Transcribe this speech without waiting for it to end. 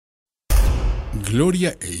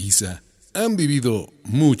Gloria e Isa han vivido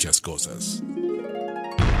muchas cosas.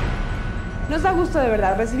 Nos da gusto de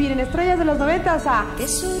verdad recibir en Estrellas de los 90 a... ¡Qué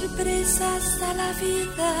sorpresas da la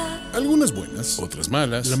vida! Algunas buenas, otras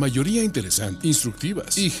malas, la mayoría interesantes,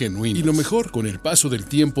 instructivas y genuinas. Y lo mejor, con el paso del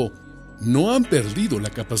tiempo, no han perdido la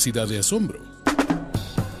capacidad de asombro,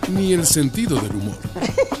 ni el sentido del humor.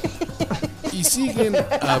 Y siguen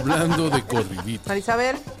hablando de Corridito.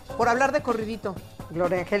 Isabel, por hablar de Corridito.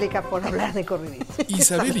 Gloria Angélica, por hablar de Corridito.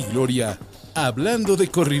 Isabel y Gloria, hablando de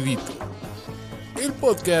Corridito. El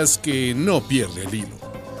podcast que no pierde el hilo.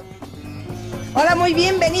 Hola, muy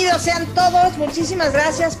bienvenidos sean todos. Muchísimas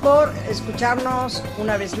gracias por escucharnos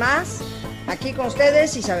una vez más. Aquí con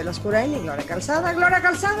ustedes, Isabel Ascurain y Gloria Calzada. Gloria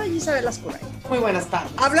Calzada y Isabel Ascurain. Muy buenas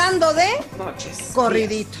tardes. Hablando de... Noches.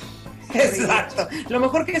 Corridito. Exacto. Lo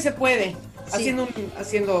mejor que se puede. Sí.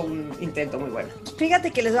 Haciendo un intento muy bueno.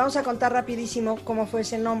 Fíjate que les vamos a contar rapidísimo cómo fue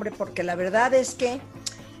ese nombre, porque la verdad es que...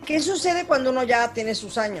 ¿Qué sucede cuando uno ya tiene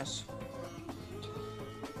sus años?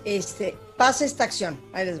 Pasa esta acción.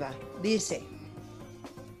 Ahí les va. Dice...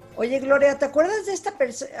 Oye, Gloria, ¿te acuerdas de esta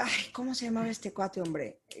persona? Ay, ¿cómo se llamaba este cuate,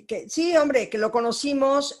 hombre? Sí, hombre, que lo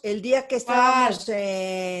conocimos el día que estábamos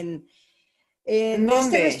en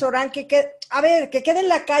este restaurante que queda en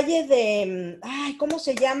la calle de... Ay, ¿cómo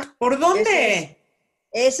se llama? ¿Por dónde?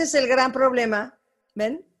 Ese es el gran problema,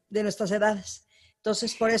 ¿ven? De nuestras edades.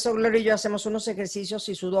 Entonces, por eso Gloria y yo hacemos unos ejercicios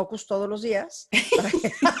y sudokus todos los días.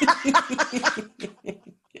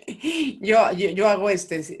 Yo hago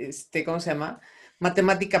 ¿cómo se llama?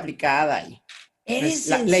 Matemática aplicada y ¿Eres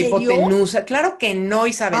la en serio? hipotenusa. Claro que no,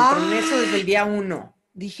 Isabel, con eso desde el día 1.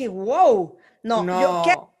 Dije, wow. No.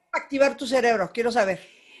 ¿Qué hago para activar tu cerebro? Quiero saber.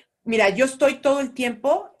 Mira, yo estoy todo el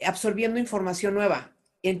tiempo absorbiendo información nueva.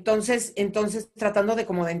 Entonces tratando de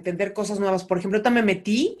entender cosas nuevas. Por ejemplo, ahorita me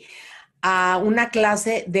metí a una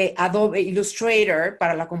clase de Adobe Illustrator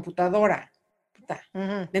para la computadora.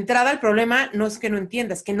 Uh-huh. De entrada, el problema no es que no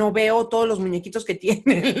entiendas, que no veo todos los muñequitos que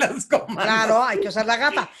tienen las comandos. Claro, hay que usar la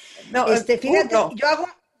gata. No, fíjate, yo hago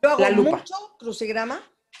mucho crucigrama.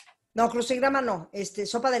 No, crucigrama no.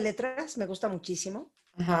 Sopa de letras, me gusta muchísimo.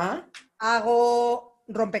 Ajá. Hago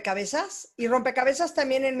rompecabezas y rompecabezas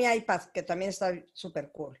también en mi iPad, que también está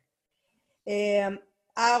súper cool. Juego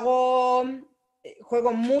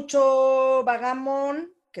mucho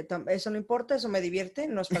vagamon, que eso no importa, eso me divierte,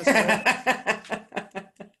 no es para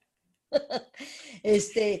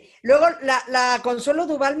luego la Consuelo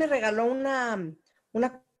Duval me regaló una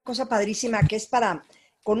cosa padrísima que es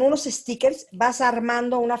con unos stickers vas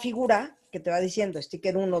armando una figura que te va diciendo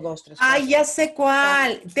sticker 1, 2, 3, 4. Ay, ya sé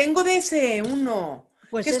cuál. Tengo de ese uno.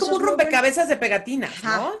 Pues que es como un rompecabezas de pegatinas, ¿no?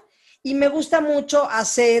 Ajá. Y me gusta mucho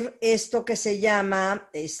hacer esto que se llama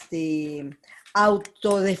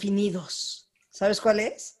autodefinidos. ¿Sabes cuál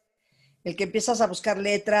es? El que empiezas a buscar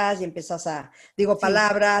letras y empiezas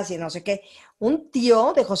palabras y no sé qué. Un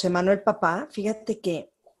tío de José Manuel Papá, fíjate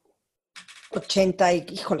que 80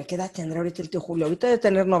 híjole, ¿qué edad tendrá ahorita el tío Julio? Ahorita debe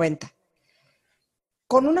tener 90.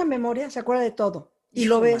 Con una memoria se acuerda de todo. Y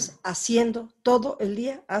lo ves haciendo todo el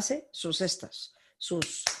día, hace sus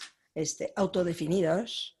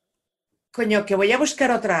autodefinidos. Coño, que voy a buscar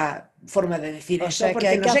otra forma de decir eso,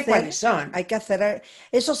 porque no sé cuáles son. Hay que hacer...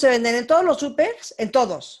 Eso se venden en todos los supers, en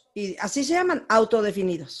todos. Y así se llaman,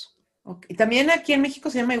 autodefinidos. Okay. ¿Y también aquí en México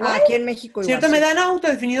se llama igual? Aquí en México igual. ¿Cierto? ¿Me dan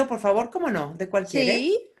autodefinido, por favor? ¿Cómo no? ¿De cualquiera?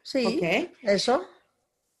 Sí. Okay. Eso.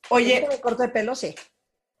 Oye. ¿Me corto de pelo? Sí.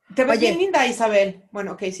 Te ves bien linda, Isabel.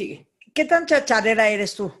 Bueno, ok, sigue. ¿Qué tan chacharera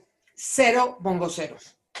eres tú? Cero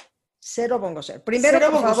bongoceros. Cero bongocero.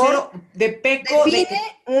 Primero, por favor, define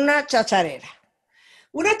una chacharera.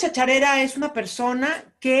 Una chacharera es una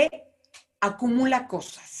persona que acumula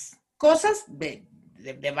cosas. Cosas de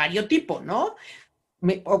varios tipos, ¿no?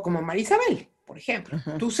 O como Marisabel, por ejemplo.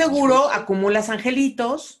 Uh-huh. Tú seguro acumulas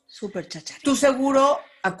angelitos. Súper chacharera. Tú seguro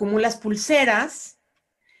acumulas pulseras.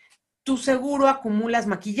 Tú seguro acumulas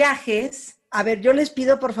maquillajes. A ver, yo les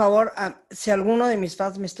pido, por favor, si alguno de mis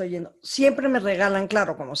fans me estoy yendo, siempre me regalan,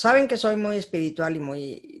 claro, como saben que soy muy espiritual y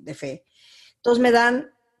muy de fe, entonces me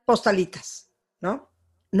dan postalitas, ¿no?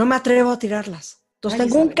 No me atrevo a tirarlas. Entonces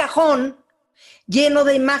tengo un cajón lleno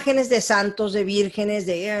de imágenes de santos, de vírgenes,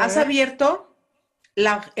 de... ¿Has abierto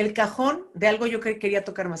el cajón de algo yo que quería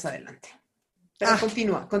tocar más adelante? Pero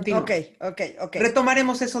continúa. Ok.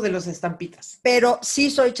 Retomaremos eso de los estampitas. Pero sí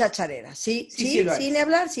soy chacharera, sí, lo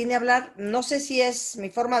sin hablar. No sé si es mi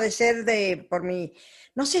forma de ser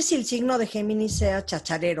no sé si el signo de Géminis sea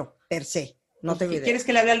chacharero, per se. No tengo idea. ¿Quieres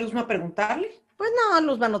que le hable a Luzma a preguntarle? Pues no,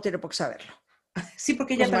 Luzma no tiene por qué saberlo. Sí,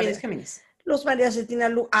 porque ella también es Géminis. Luz María se tiene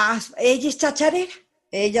ella es chacharera.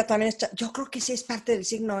 Ella también es yo creo que sí es parte del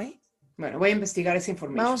signo, ¿eh? Bueno, voy a investigar esa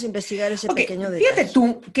información. Vamos a investigar ese Ok, pequeño detalle. fíjate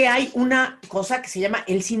tú que hay una cosa que se llama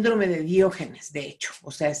el síndrome de Diógenes, de hecho.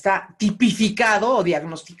 O sea, está tipificado o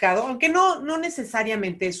diagnosticado, aunque no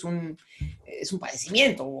necesariamente es un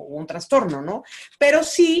padecimiento o un trastorno, ¿no? Pero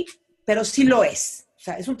sí lo es. O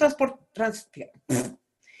sea, es un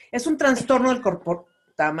es un trastorno del corpo.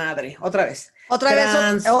 ¡Ta madre! Otra vez. Otra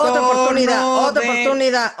vez, otra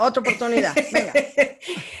oportunidad. Venga.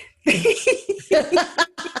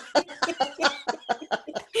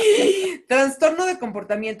 Trastorno de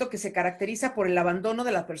comportamiento que se caracteriza por el abandono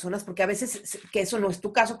de las personas, porque a veces, que eso no es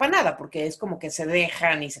tu caso para nada, porque es como que se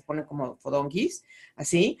dejan y se ponen como fodonguis,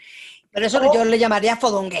 así. Pero eso yo le llamaría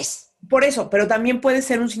fodongués. Por eso, pero también puede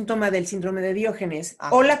ser un síntoma del síndrome de Diógenes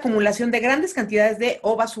o la acumulación de grandes cantidades de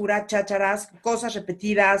basura, chácharas, cosas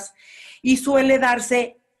repetidas, y suele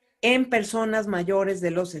darse en personas mayores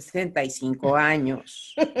de los 65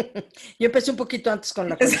 años. Yo empecé un poquito antes con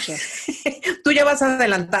la colección. Tú ya vas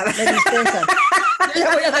adelantada. Me dispensan. Yo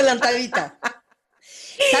ya voy adelantadita.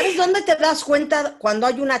 ¿Sabes dónde te das cuenta cuando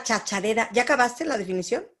hay una chacharera? ¿Ya acabaste la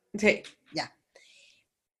definición? Sí. Ya.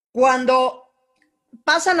 Cuando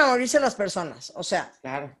pasan a morirse las personas. O sea,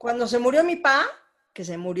 claro. Cuando se murió mi papá, que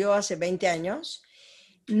se murió hace 20 años,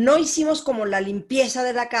 no hicimos como la limpieza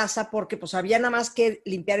de la casa porque pues había nada más que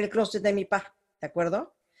limpiar el closet de mi papá, ¿de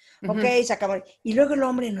acuerdo? Uh-huh. Ok, se acabó. Y luego el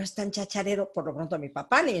hombre no es tan chacharero, por lo pronto mi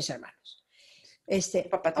papá ni mis hermanos.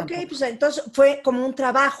 Papá tampoco. Ok, pues entonces fue como un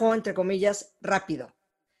trabajo, entre comillas, rápido.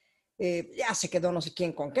 Ya se quedó no sé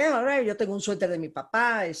quién con qué, ¿verdad? Yo tengo un suéter de mi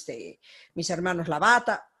papá, mis hermanos la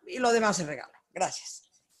bata, y lo demás es regalo. Gracias.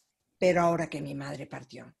 Pero ahora que mi madre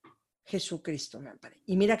partió, Jesucristo me ampare.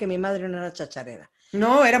 Y mira que mi madre no era chacharera.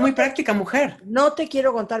 No, era muy práctica mujer. No te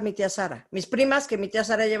quiero contar mi tía Sara. Mis primas, que mi tía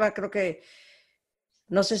Sara lleva creo que,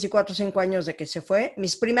 no sé si 4 o 5 años de que se fue,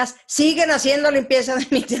 mis primas siguen haciendo limpieza de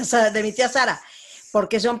mi tía Sara,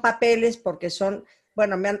 porque son papeles, porque son,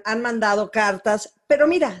 bueno, me han mandado cartas, pero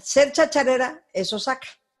mira, ser chacharera, eso saca.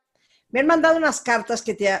 Me han mandado unas cartas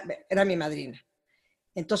que tía, era mi madrina.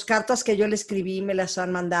 Entonces, cartas que yo le escribí, me las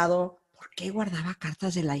han mandado. ¿Por qué guardaba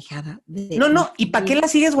cartas de la hijada? No, ¿y para qué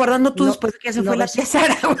las sigues guardando tú después de que se fue la tía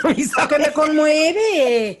Sara? Porque me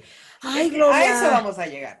conmueve. Ay, Gloria. A eso vamos a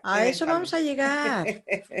llegar. A eso vamos a llegar.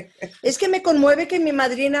 Es que me conmueve que mi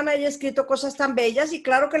madrina me haya escrito cosas tan bellas y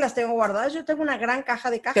claro que las tengo guardadas. Yo tengo una gran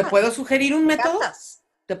caja de cajas. ¿Te puedo sugerir un método? Cartas.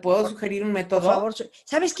 ¿Te puedo sugerir un método? Por favor.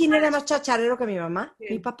 ¿Sabes quién era más chacharero que mi mamá? Sí.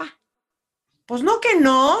 Mi papá. Pues no que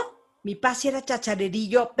no. Mi papá sí era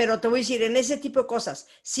chacharerillo, pero te voy a decir, en ese tipo de cosas,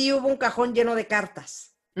 sí hubo un cajón lleno de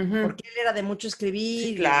cartas, porque él era de mucho escribir,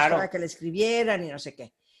 sí, claro. Y que le escribieran y no sé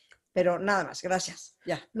qué. Pero nada más, gracias.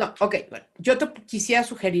 Ya. No, ok, bueno, yo te quisiera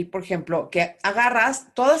sugerir, por ejemplo, que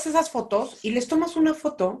agarras todas esas fotos y les tomas una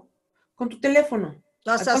foto con tu teléfono.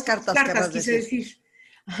 Todas esas cartas quise decir.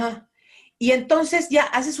 Ajá. Y entonces ya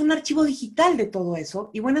haces un archivo digital de todo eso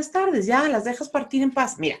y buenas tardes, ya las dejas partir en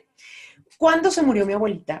paz. Mira, ¿cuándo se murió mi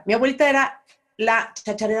abuelita? Mi abuelita era la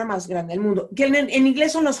chacharera más grande del mundo, que en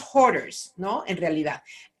inglés son los hoarders, ¿no? En realidad,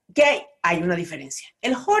 que hay una diferencia.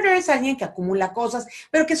 El hoarder es alguien que acumula cosas,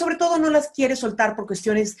 pero que sobre todo no las quiere soltar por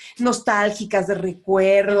cuestiones nostálgicas, de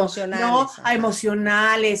recuerdo, ¿no?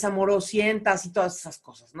 Emocionales, amorosientas y todas esas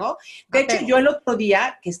cosas, ¿no? De hecho, yo el otro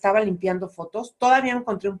día que estaba limpiando fotos, todavía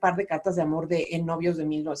encontré un par de cartas de amor en novios de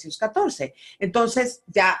 1914. Entonces,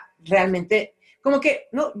 ya realmente... como que,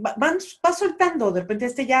 no, va soltando, de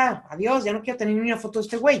repente ya, adiós, ya no quiero tener ni una foto de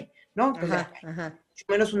este güey, ¿no? Pues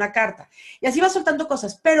menos una carta. Y así va soltando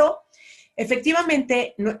cosas, pero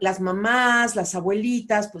efectivamente las mamás, las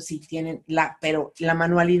abuelitas, pues sí tienen pero la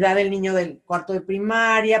manualidad del niño del cuarto de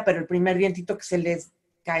primaria, pero el primer dientito que se les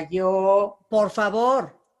cayó. Por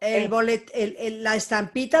favor. La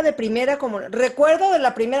estampita de primera comunión. Recuerdo de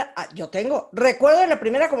la primera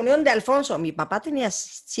comunión de Alfonso. Mi papá tenía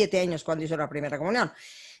 7 años cuando hizo la primera comunión.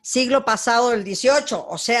 Siglo pasado, el 18.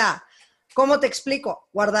 O sea, ¿cómo te explico?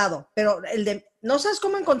 Guardado. Pero ¿no sabes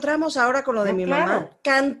cómo encontramos ahora con lo de mi mamá?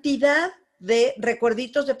 Cantidad de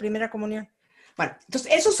recuerditos de primera comunión. Bueno,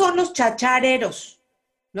 entonces esos son los chachareros,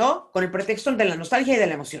 ¿no? Con el pretexto de la nostalgia y de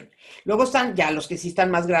la emoción. Luego están ya los que sí están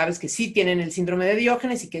más graves, que sí tienen el síndrome de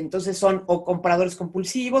Diógenes y que entonces son o compradores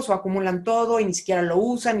compulsivos o acumulan todo y ni siquiera lo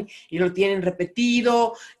usan y lo tienen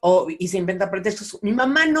repetido y se inventan pretextos. Mi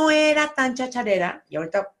mamá no era tan chacharera, y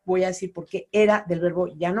ahorita voy a decir por qué era del verbo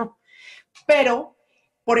ya no. Pero,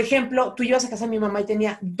 por ejemplo, tú ibas a casa de mi mamá y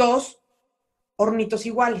tenía 2 hornitos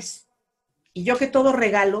iguales. Y yo que todo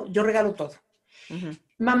yo regalo todo. Uh-huh.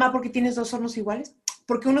 Mamá, ¿por qué tienes 2 hornos iguales?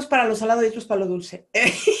 Porque uno es para lo salado y otro es para lo dulce.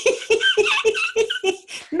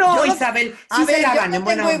 No No, Isabel, sí se lavan en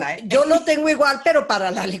buena onda, ¿eh? Yo lo tengo igual, pero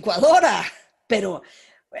para la licuadora. Pero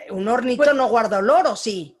un hornito no guarda olor, ¿o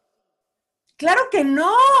sí? Claro que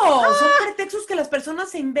no, son pretextos que las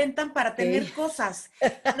personas se inventan para tener cosas.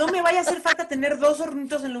 No me vaya a hacer falta tener 2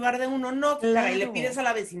 hornitos en lugar de uno, no, caray, le pides a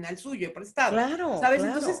la vecina el suyo prestado. Claro, ¿sabes?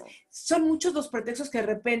 claro. Entonces, son muchos los pretextos que de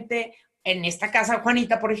repente, en esta casa,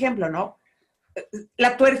 Juanita, por ejemplo, ¿no?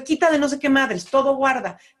 La tuerquita de no sé qué madres, todo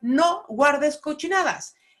guarda. No guardes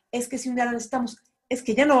cochinadas. Es que si un día la necesitamos, es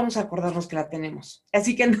que ya no vamos a acordarnos que la tenemos.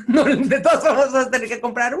 Así que no, de todas formas vas a tener que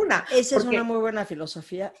comprar una. Esa es una muy buena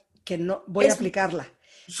filosofía que no voy a aplicarla.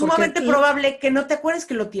 Sumamente probable que no te acuerdes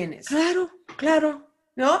que lo tienes. Claro, claro.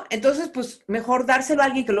 ¿No? Entonces, pues, mejor dárselo a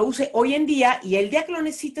alguien que lo use hoy en día y el día que lo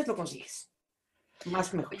necesites lo consigues.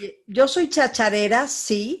 Más mejor. Oye, yo soy chacharera,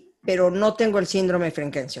 sí, pero no tengo el síndrome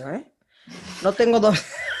frenquencio, ¿eh? No tengo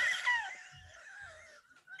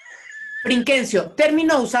Frinquencio,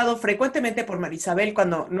 término usado frecuentemente por Marisabel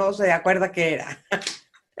cuando no se acuerda qué era.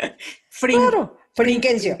 Claro,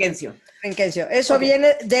 frinquencio. Frenquencio. Eso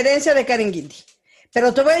viene de herencia de Karen Guindy.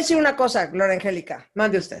 Pero te voy a decir una cosa, Gloria Angélica.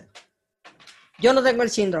 Mande usted. Yo no tengo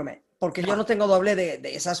el síndrome, porque yo no tengo doble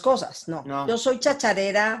de esas cosas. No. Yo soy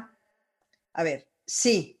chacharera. A ver,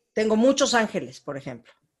 sí, tengo muchos ángeles, por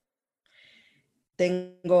ejemplo.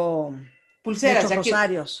 Tengo pulseras, muchos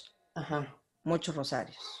rosarios. Ajá. Muchos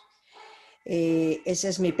rosarios. Esa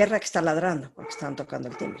es mi perra que está ladrando, porque están tocando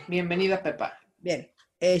el timbre. Bienvenida, Pepa. Bien.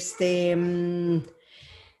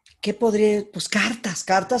 ¿Qué podría? Pues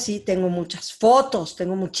cartas sí, tengo muchas. Fotos,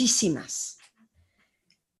 tengo muchísimas.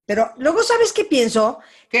 Pero luego, ¿sabes qué pienso?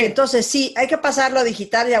 ¿Qué? Que entonces sí, hay que pasarlo a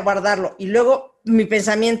digital y a guardarlo. Y luego mi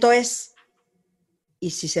pensamiento es,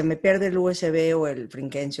 ¿y si se me pierde el USB o el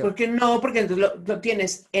frinquencio? ¿Por qué no? Porque lo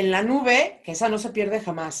tienes en la nube, que esa no se pierde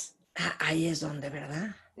jamás. Ahí es donde,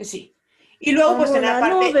 ¿verdad? Sí. Y luego, pues, tener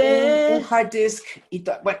aparte un hard disk y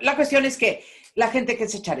todo. Bueno, la cuestión es que la gente que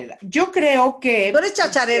es chacharera. Yo creo que... ¿Tú eres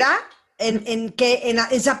chacharera? ¿En qué?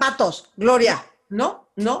 ¿En zapatos, Gloria? No.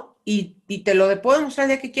 Y te lo puedo mostrar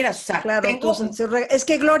el día que quieras. O sea, claro, es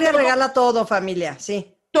que Gloria regala todo, familia,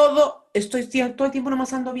 sí. Todo el tiempo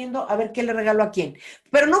nomás ando viendo a ver qué le regalo a quién.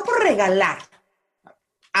 Pero no por regalar.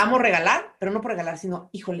 Amo regalar, pero no por regalar, sino,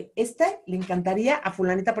 híjole, le encantaría a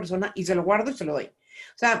fulanita persona y se lo guardo y se lo doy.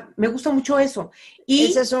 O sea, me gusta mucho eso. Y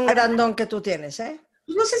ese es un gran don que tú tienes, ¿eh?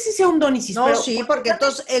 Pues no sé si sea un don, Isis, no, pero sí, porque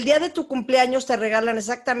entonces el día de tu cumpleaños te regalan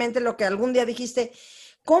exactamente lo que algún día dijiste.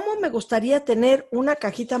 ¿Cómo me gustaría tener una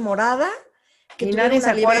cajita morada? Que y nadie se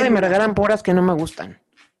acuerda y me regalan puras que no me gustan.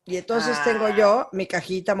 Y entonces tengo yo mi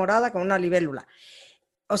cajita morada con una libélula.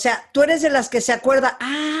 O sea, tú eres de las que se acuerda,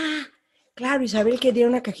 claro, Isabel quería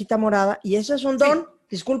una cajita morada y eso es un don. Sí.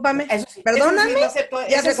 Discúlpame, eso sí, perdóname, eso sí,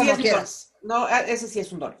 ya sé como quieras. No, ese sí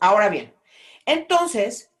es un don. Ahora bien,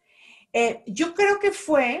 entonces, yo creo que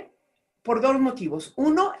fue por 2 motivos.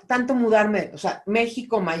 Uno, tanto mudarme, o sea,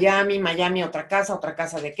 México, Miami, otra casa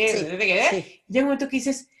de qué, sí. Llega un momento que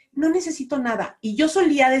dices, no necesito nada. Y yo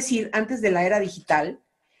solía decir, antes de la era digital,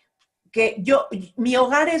 que mi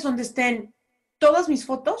hogar es donde estén todas mis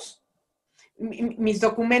fotos, mis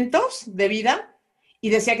documentos de vida, y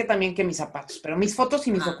decía que también que mis zapatos, pero mis fotos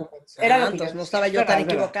y mis documentos. Era lo que entonces no estaba yo tan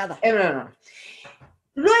equivocada. No.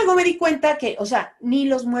 Luego me di cuenta que, o sea, ni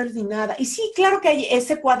los muebles ni nada. Y sí, claro que hay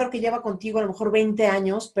ese cuadro que lleva contigo a lo mejor 20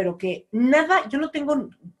 años, pero que nada, yo no tengo...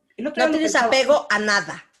 No tienes apego a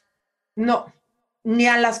nada. No, ni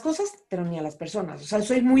a las cosas, pero ni a las personas. O sea,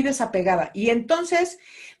 soy muy desapegada. Y entonces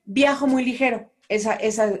viajo muy ligero.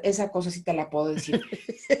 Esa cosa sí te la puedo decir.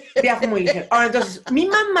 Viajo muy ligero. Ahora, entonces, mi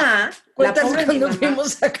mamá... Cuéntanos cuando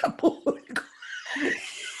fuimos a Acapulco.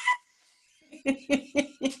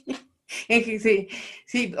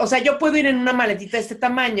 Sí, o sea, yo puedo ir en una maletita de este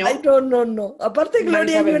tamaño. Ay, no. Aparte,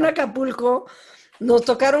 Gloria y yo en Acapulco nos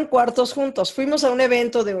tocaron cuartos juntos. Fuimos a un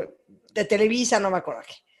evento de Televisa, no me acuerdo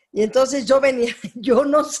qué. Y entonces yo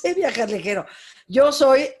no sé viajar ligero. Yo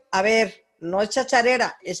soy, a ver, no es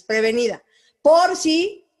chacharera, es prevenida. Por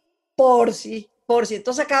si.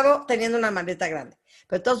 Entonces acabo teniendo una maleta grande.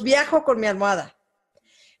 Pero entonces viajo con mi almohada.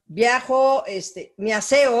 Viajo, mi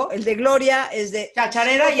aseo, el de Gloria, es de...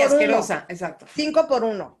 Chacharera y asquerosa, exacto. 5 por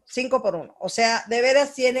 1. O sea, de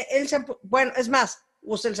veras tiene el shampoo. Bueno, es más,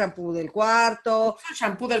 usa el shampoo del cuarto. El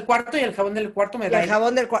shampoo del cuarto y el jabón del cuarto me da. El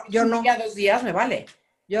jabón del cuarto, yo no. Ya 2 días me vale.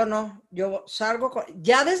 Yo no, yo salgo con...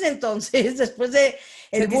 Ya desde entonces, después de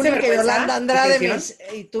el bullying que Yolanda Andrade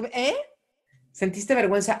y tú, ¿Sentiste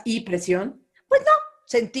vergüenza y presión? Pues no.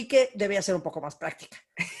 Sentí que debía ser un poco más práctica.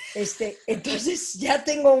 Entonces ya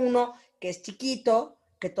tengo uno que es chiquito,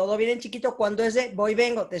 que todo viene en chiquito cuando es de voy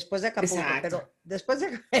vengo, después de Acapulco. Exacto. Pero después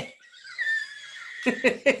de...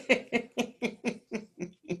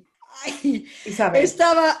 Ay, Isabel.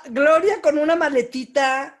 estaba Gloria con una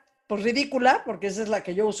maletita, pues ridícula, porque esa es la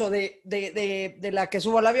que yo uso de la que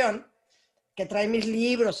subo al avión, que trae mis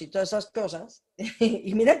libros y todas esas cosas.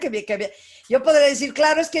 Y mira que yo podría decir,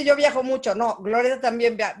 claro, es que yo viajo mucho. No, Gloria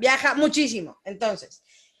también viaja muchísimo. Entonces,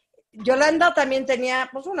 Yolanda también tenía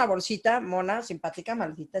pues una bolsita mona, simpática,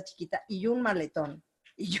 maldita, chiquita, y un maletón.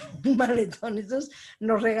 Y yo un maletón. Entonces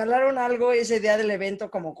nos regalaron algo ese día del evento,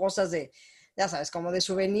 como cosas de, ya sabes, como de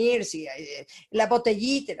souvenirs, y la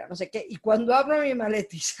botellita, no sé qué. Y cuando abro mi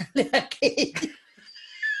maleta y sale aquello.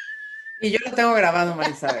 Y yo lo tengo grabado,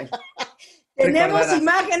 Marisabel. Tenemos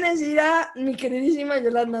imágenes, dirá mi queridísima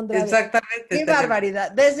Yolanda Andrade. Exactamente. Qué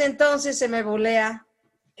barbaridad. Desde entonces se me bulea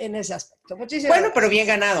en ese aspecto. Muchísimas Bueno, gracias. pero bien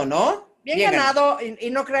ganado, ¿no? Bien ganado.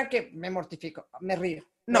 Y no crean que me mortifico, me río.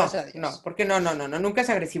 No, porque no, nunca es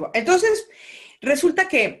agresivo. Entonces, resulta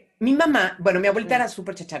que mi mamá, bueno, mi abuelita era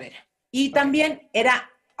súper chacharera. Y también era,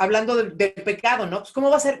 hablando del pecado, ¿no? Pues,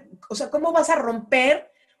 ¿cómo va a ser? O sea, ¿cómo vas a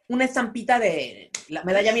romper una estampita de la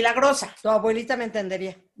medalla milagrosa? Tu abuelita me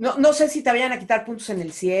entendería. No sé si te vayan a quitar puntos en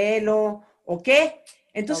el cielo o qué.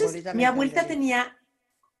 Entonces, mi abuelita tenía,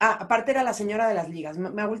 aparte era la señora de las ligas.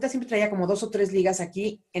 Mi abuelita siempre traía como 2 o 3 ligas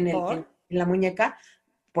aquí en la muñeca,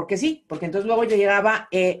 porque sí, porque entonces luego yo llegaba,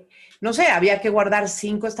 no sé, había que guardar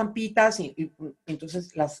 5 estampitas y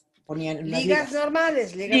entonces las ponían en unas ligas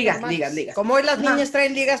normales. Ligas. Como hoy las niñas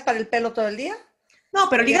traen ligas para el pelo todo el día. No,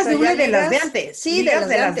 pero ligas de una de las de antes. Sí, ligas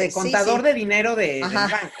de las de contador de dinero del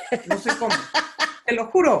banco. No sé cómo. Te lo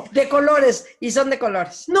juro. De colores, y son de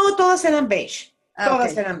colores. No, todas eran beige.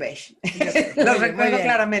 Todas eran beige. Los recuerdo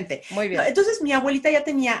claramente. Muy bien. No, entonces mi abuelita ya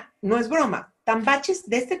tenía, no es broma, tambaches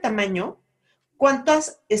de este tamaño.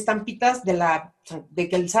 ¿Cuántas estampitas de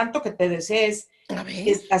que el santo que te desees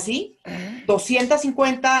es así?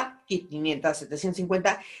 250, 500,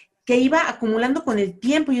 750, que iba acumulando con el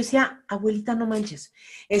tiempo. Yo decía, abuelita, no manches.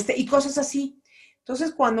 Y cosas así.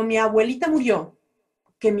 Entonces, cuando mi abuelita murió,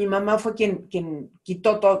 que mi mamá fue quien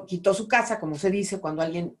quitó su casa, como se dice cuando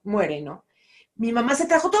alguien muere, ¿no? Mi mamá se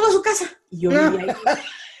trajo toda su casa y yo vivía ahí.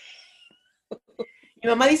 Mi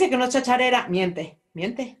mamá dice que no es chacharera. Miente.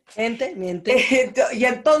 Y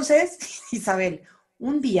entonces, Isabel,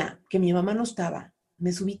 un día que mi mamá no estaba,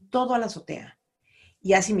 me subí todo a la azotea.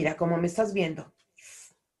 Y así, mira, como me estás viendo.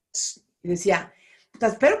 Y decía,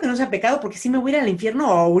 espero que no sea pecado, porque sí me voy a ir al infierno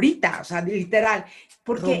ahorita, o sea, literal.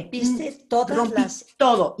 Porque rompí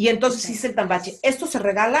todo. Y entonces hice el tambache. Esto se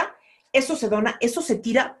regala, esto se dona, esto se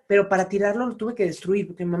tira, pero para tirarlo lo tuve que destruir,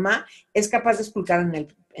 porque mi mamá es capaz de esculcar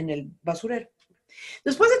en el basurero.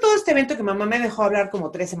 Después de todo este evento que mamá me dejó hablar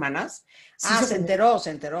como 3 semanas. Se enteró.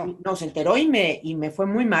 No, se enteró y me fue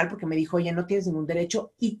muy mal, porque me dijo, oye, no tienes ningún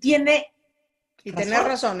derecho. Y tiene... Y tenés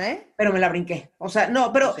razón, ¿eh? Pero me la brinqué. O sea,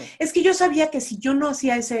 no, pero sí. Es que yo sabía que si yo no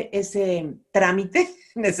hacía ese trámite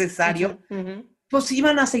necesario, pues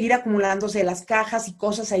iban a seguir acumulándose las cajas y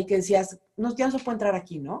cosas ahí que decías, no, ya no se puede entrar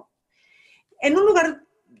aquí, ¿no? En un lugar,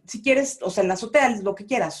 si quieres, o sea, en la azotea, lo que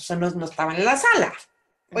quieras, o sea, no estaban en la sala.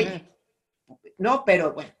 Oye, no,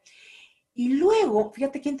 pero bueno. Y luego,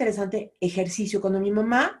 fíjate qué interesante ejercicio, cuando mi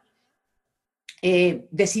mamá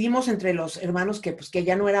decidimos entre los hermanos que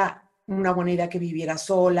ya no era una buena idea que viviera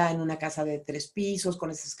sola en una casa de 3 pisos,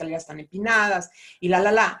 con esas escaleras tan empinadas, y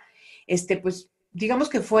pues digamos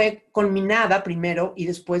que fue conminada primero y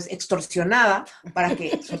después extorsionada para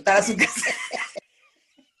que soltara su casa.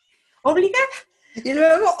 Obligada. Y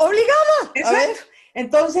luego obligada. Exacto.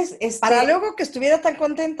 Entonces, para luego que estuviera tan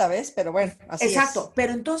contenta, ¿ves? Pero bueno, así exacto. es.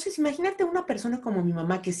 Pero entonces, imagínate una persona como mi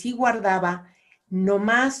mamá que sí guardaba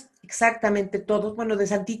nomás exactamente todos, bueno, de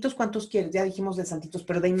santitos, ¿cuántos quieres? Ya dijimos de santitos,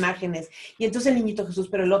 pero de imágenes. Y entonces el niñito Jesús,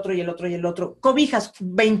 pero el otro y el otro y el otro. Cobijas,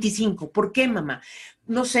 25. ¿Por qué, mamá?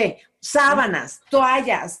 No sé, sábanas,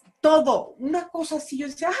 toallas, todo. Una cosa así. Yo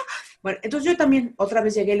decía, Bueno, entonces yo también otra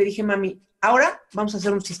vez llegué y le dije, mami, ahora vamos a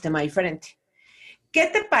hacer un sistema diferente. ¿Qué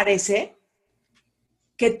te parece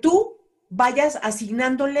que tú vayas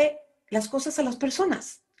asignándole las cosas a las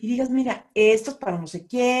personas? Y digas, mira, esto es para no sé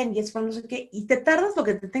quién, y esto es para no sé qué, y te tardas lo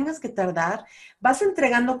que te tengas que tardar, vas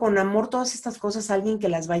entregando con amor todas estas cosas a alguien que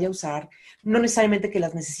las vaya a usar, no necesariamente que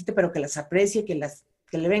las necesite, pero que las aprecie, que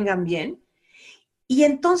le vengan bien. Y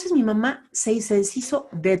entonces mi mamá se deshizo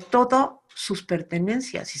de todas sus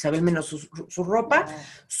pertenencias, Isabel, menos su ropa,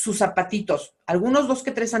 sus zapatitos, algunos 2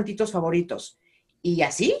 que 3 santitos favoritos. Y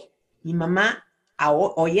así, mi mamá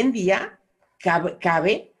hoy en día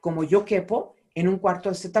cabe como yo quepo, en un cuarto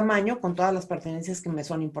de este tamaño, con todas las pertenencias que me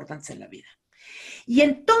son importantes en la vida. Y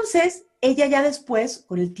entonces, ella ya después,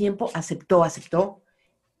 con el tiempo, aceptó.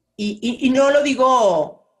 Y no lo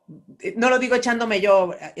digo no lo digo echándome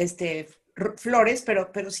yo, flores, pero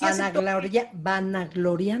sí acepto.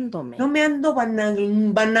 Vanagloriándome. No me ando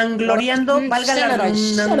vanagloriando, valga la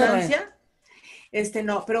redundancia.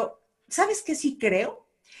 No, pero ¿sabes qué sí creo?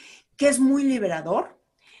 Que es muy liberador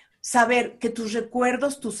saber que tus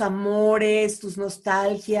recuerdos, tus amores, tus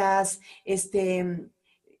nostalgias,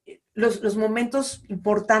 los momentos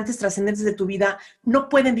importantes, trascendentes de tu vida, no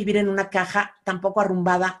pueden vivir en una caja tampoco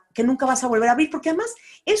arrumbada, que nunca vas a volver a abrir, porque además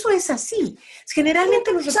eso es así.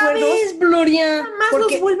 Generalmente los recuerdos, ¿sabes, Gloria? jamás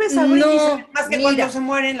los vuelves a abrir, más que cuando se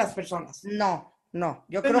mueren las personas. No,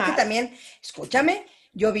 yo creo que también, escúchame,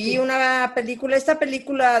 yo vi una película, esta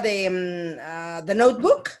película de The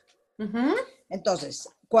Notebook. Uh-huh. Entonces,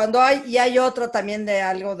 hay otra también de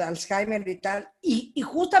algo de Alzheimer y tal, y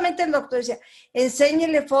justamente el doctor decía,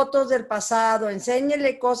 enséñele fotos del pasado,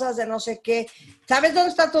 enséñele cosas de no sé qué. ¿Sabes dónde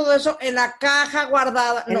está todo eso? En la caja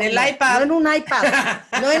guardada. En el iPad. No en un iPad.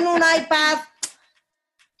 No en un iPad.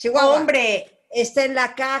 Chihuahua. ¡Hombre! Está en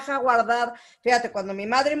la caja guardada. Fíjate, cuando mi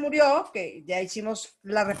madre murió, que ya hicimos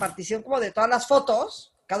la repartición como de todas las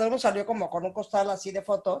fotos, cada uno salió como con un costal así de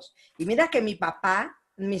fotos, y mira que mis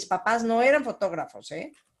papás no eran fotógrafos,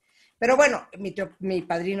 ¿eh? Pero bueno, mi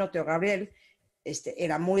padrino, tío Gabriel,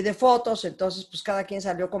 era muy de fotos, entonces pues cada quien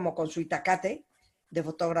salió como con su itacate de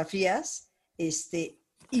fotografías,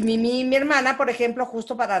 y mi hermana, por ejemplo,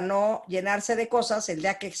 justo para no llenarse de cosas, el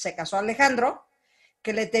día que se casó Alejandro,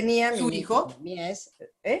 que le tenía... ¿Su hijo?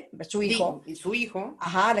 Su hijo. Y su hijo.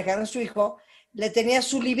 Ajá, Alejandro, su hijo. Le tenía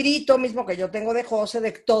su librito mismo que yo tengo de José,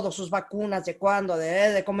 de todas sus vacunas, de cuándo,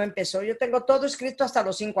 de cómo empezó. Yo tengo todo escrito hasta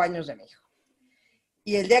los 5 años de mi hijo.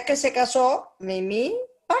 Y el día que se casó, Mimi,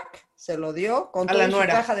 se lo dio con toda su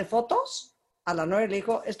caja de fotos a la nuera y le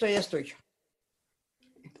dijo, esto ya es tuyo.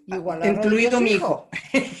 Igual incluido mi hijo.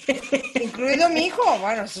 Incluido mi hijo,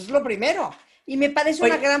 bueno, eso es lo primero. Y me parece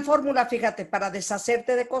una gran fórmula, fíjate, para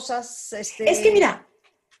deshacerte de cosas. Es que mira,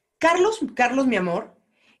 Carlos, mi amor,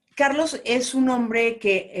 Carlos es un hombre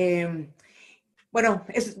que,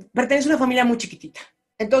 pertenece a una familia muy chiquitita.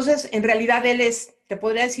 Entonces, en realidad, te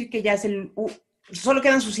podría decir que ya es solo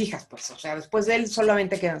quedan sus hijas, pues. O sea, después de él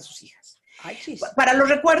solamente quedan sus hijas. Ay, sí. Para los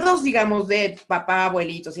recuerdos, digamos, de papá,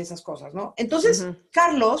 abuelitos y esas cosas, ¿no? Entonces,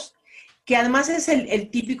 Carlos, que además es el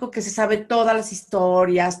típico que se sabe todas las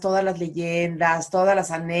historias, todas las leyendas, todas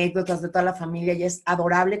las anécdotas de toda la familia y es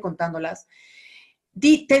adorable contándolas,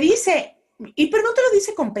 te dice, pero no te lo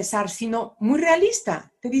dice con pesar, sino muy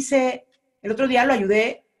realista. Te dice, el otro día lo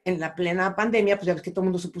ayudé en la plena pandemia, pues ya ves que todo el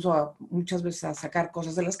mundo se puso muchas veces a sacar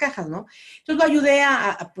cosas de las cajas, ¿no? Entonces lo ayudé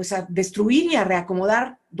a destruir y a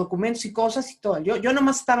reacomodar documentos y cosas y todo. Yo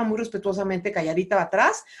nomás estaba muy respetuosamente calladita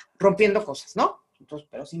atrás, rompiendo cosas, ¿no? Entonces,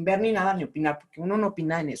 pero sin ver ni nada ni opinar, porque uno no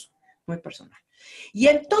opina en eso, muy personal. Y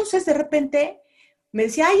entonces de repente me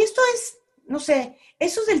decía, ay, esto es, no sé,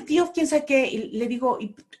 eso es del tío, quién sabe qué, y le digo,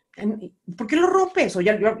 ¿por qué lo rompes? O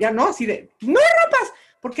ya no, así de, no lo rompas.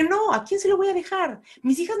 ¿Por qué no? ¿A quién se lo voy a dejar?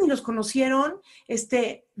 Mis hijas ni los conocieron,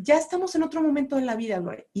 ya estamos en otro momento de la vida,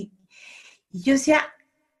 Gloria. Y yo decía,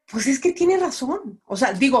 pues es que tiene razón. O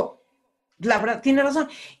sea, digo, la verdad, tiene razón.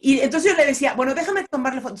 Y entonces yo le decía, bueno, déjame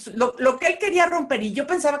tomarle fotos. Lo que él quería romper, y yo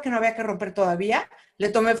pensaba que no había que romper todavía, le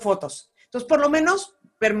tomé fotos. Entonces, por lo menos,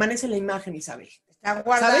 permanece la imagen, Isabel. Están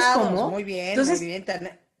guardados. ¿Sabes cómo? Muy bien, entonces, muy bien.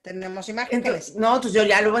 Tenemos imágenes. Entonces yo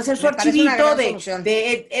ya lo voy a hacer su archivito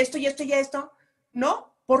de esto y esto y esto.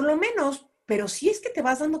 ¿No? Por lo menos, pero sí es que te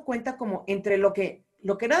vas dando cuenta como entre lo que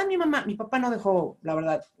era de mi mamá, mi papá no dejó, la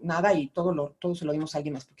verdad, nada y todo se lo dimos a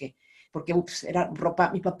alguien más porque era ropa,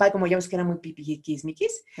 mi papá, como ya ves que era muy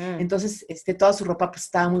pipiquismiquis, entonces toda su ropa pues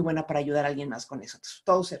estaba muy buena para ayudar a alguien más con eso, entonces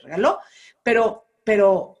todo se regaló, pero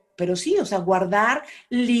sí, o sea, guardar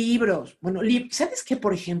libros, bueno, ¿sabes qué?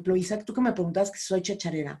 Por ejemplo, Isaac, tú que me preguntabas que soy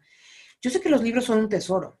chacharera, yo sé que los libros son un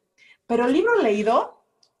tesoro, pero el libro leído,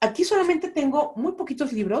 aquí solamente tengo muy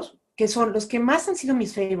poquitos libros, que son los que más han sido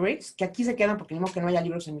mis favorites, que aquí se quedan porque no que no haya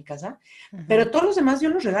libros en mi casa, pero todos los demás yo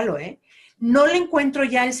los regalo, ¿eh? No le encuentro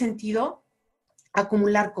ya el sentido a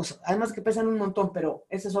acumular cosas, además que pesan un montón, pero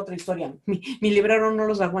esa es otra historia. Mi librero no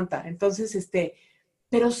los aguanta, entonces,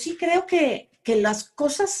 pero sí creo que las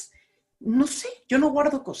cosas, no sé, yo no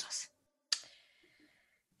guardo cosas.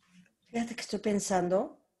 Fíjate que estoy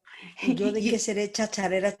pensando, yo de qué seré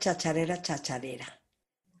chacharera.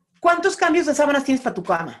 ¿Cuántos cambios de sábanas tienes para tu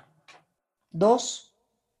cama? 2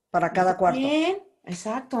 para cada cuarto. Bien,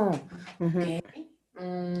 exacto. Okay.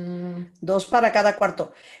 2 para cada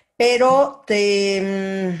cuarto. Pero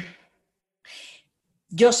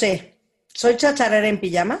yo sé, soy chacharera en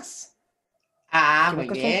pijamas. Muy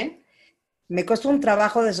bien. Me cuesta un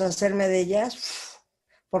trabajo deshacerme de ellas,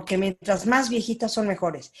 porque mientras más viejitas son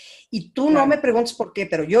mejores. Y tú Claro. no me preguntes por qué,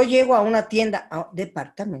 pero yo llego a una tienda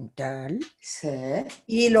departamental Sí.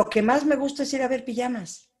 y lo que más me gusta es ir a ver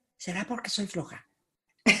pijamas. ¿Será porque soy floja?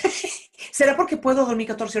 ¿Será porque puedo dormir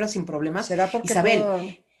 14 horas sin problemas? ¿Será porque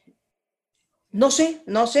Isabel, No sé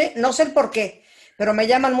el por qué, pero me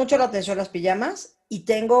llaman mucho la atención las pijamas y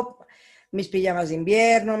tengo mis pijamas de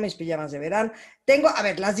invierno, mis pijamas de verano. Tengo, a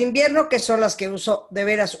ver, las de invierno, que son las que uso de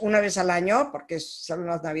veras una vez al año, porque son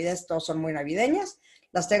las navidades, todas son muy navideñas.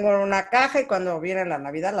 Las tengo en una caja y cuando viene la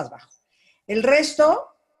Navidad las bajo. El resto,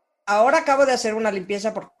 ahora acabo de hacer una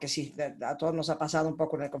limpieza porque sí, a todos nos ha pasado un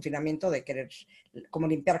poco en el confinamiento de querer como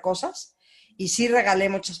limpiar cosas. Y sí regalé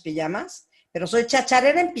muchas pijamas, pero soy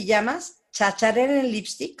chacharera en pijamas, chacharera en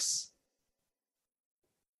lipsticks.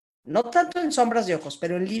 No tanto en sombras de ojos,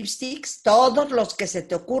 pero en lipsticks, todos los que se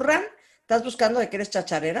te ocurran. ¿Estás buscando de que eres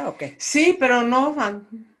chacharera o qué? sí, pero no.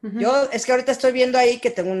 Yo, es que ahorita estoy viendo ahí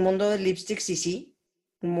que tengo un mundo de lipsticks y sí,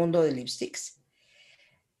 un mundo de lipsticks.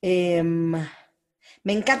 Me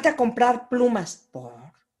encanta comprar plumas. ¿Por?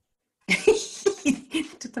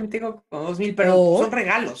 Yo también tengo como 2,000, pero son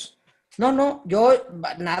regalos. No, yo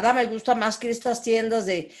nada me gusta más que estas tiendas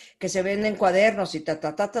de que se venden cuadernos y ta.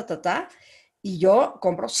 Y yo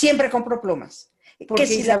siempre compro plumas. Porque,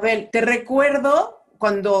 si Isabel, te recuerdo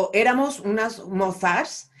cuando éramos unas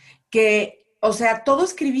mozas que, o sea, todo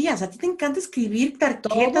escribías. A ti te encanta escribir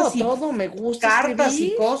tarjetas todo, me gusta cartas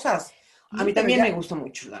escribir. y cosas. A mí pero también ya, me gusta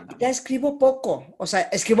mucho. Ya escribo poco, o sea,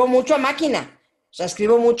 escribo mucho a máquina, o sea,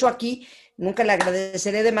 escribo mucho aquí. Nunca le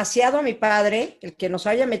agradeceré demasiado a mi padre el que nos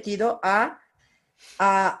haya metido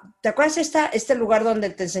 ¿te acuerdas este lugar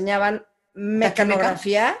donde te enseñaban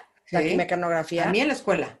mecanografía? Sí. Mecanografía. A mí en la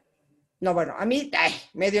escuela. No, bueno, a mí,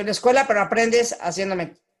 medio en la escuela, pero aprendes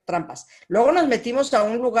haciéndome trampas. Luego nos metimos a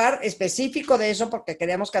un lugar específico de eso porque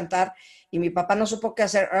queríamos cantar y mi papá no supo qué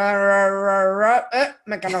hacer.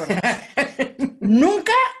 Mecanografía.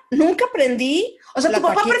 Nunca aprendí. O sea, tu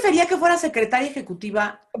papá prefería que fuera secretaria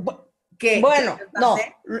ejecutiva Bueno, no,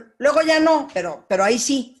 luego ya no, pero ahí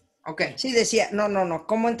sí. Ok. Sí decía, no,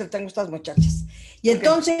 ¿cómo entretengo a estas muchachas? Y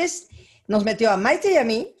entonces nos metió a Maite y a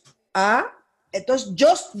mí entonces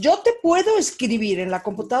yo te puedo escribir en la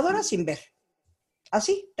computadora sin ver.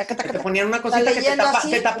 Así, te ponían una cosita que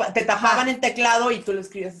te tapaban el teclado y tú lo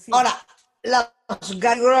escribías así. Ahora,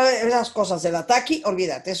 esas cosas del ataque,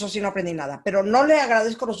 olvídate, eso sí no aprendí nada, pero no le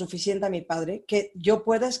agradezco lo suficiente a mi padre que yo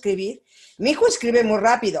pueda escribir. Mi hijo escribe muy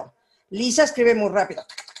rápido, Lisa escribe muy rápido,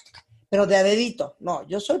 pero de a dedito. No,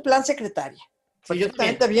 yo soy plan secretaria. Sí, yo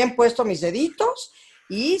perfectamente bien puesto mis deditos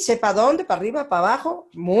y sepa dónde, para arriba, para abajo,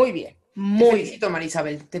 muy bien. Muy te felicito, María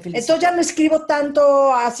Isabel, te felicito. Entonces ya no escribo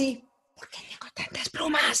tanto así. ¿Por qué tengo tantas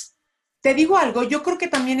plumas? Te digo algo, yo creo que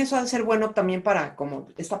también eso ha de ser también para como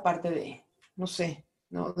esta parte de, no sé,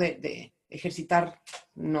 ¿no? De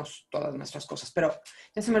ejercitarnos todas nuestras cosas. Pero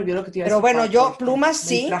ya se me olvidó lo que te iba a decir. Pero bueno, yo plumas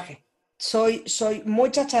sí. Traje. Soy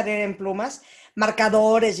muy chacharera en plumas.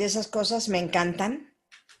 Marcadores y esas cosas me encantan.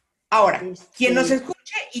 Ahora, quien nos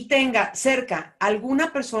escuche y tenga cerca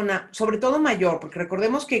alguna persona, sobre todo mayor, porque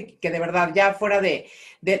recordemos que de verdad, ya fuera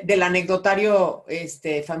del anecdotario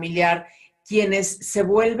familiar, quienes se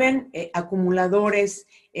vuelven acumuladores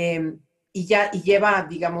y lleva,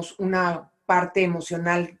 digamos, una parte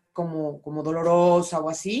emocional como dolorosa o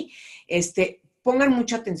así, pongan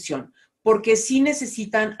mucha atención, porque sí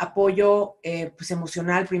necesitan apoyo pues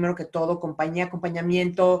emocional, primero que todo, compañía,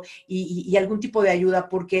 acompañamiento y algún tipo de ayuda,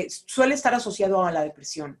 porque suele estar asociado a la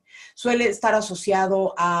depresión, suele estar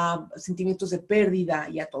asociado a sentimientos de pérdida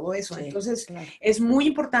y a todo eso. Sí, entonces, claro, es muy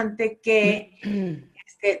importante que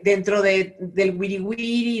dentro del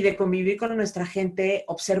wiri-wiri y de convivir con nuestra gente,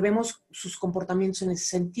 observemos sus comportamientos en ese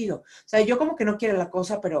sentido. O sea, yo como que no quiero la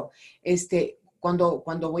cosa, pero cuando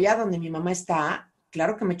voy a donde mi mamá está,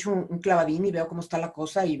 claro que me echo un clavadín y veo cómo está la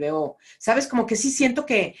cosa y veo, ¿sabes? Como que sí siento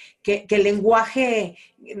que el lenguaje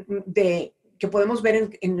que podemos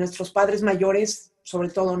ver en nuestros padres mayores, sobre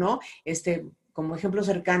todo, ¿no? Como ejemplo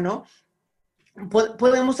cercano,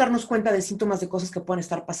 podemos darnos cuenta de síntomas de cosas que pueden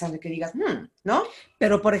estar pasando y que digas, ¿no?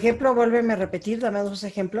 Pero, por ejemplo, vuélveme a repetir, dame 2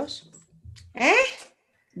 ejemplos.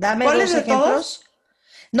 Dame ¿Cuáles 2 ejemplos.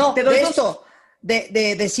 No, te doy de 2. esto.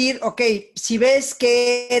 De decir, ok, si ves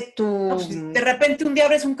que No, pues, de repente un día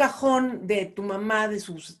abres un cajón de tu mamá, de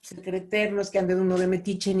sus secretarios, no es que ande uno de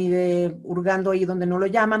metiche ni de hurgando ahí donde no lo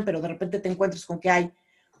llaman, pero de repente te encuentras con que hay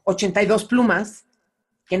 82 plumas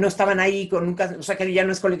que no estaban ahí, o sea, que ya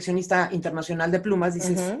no es coleccionista internacional de plumas,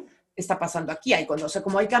 dices, está pasando aquí. O sea,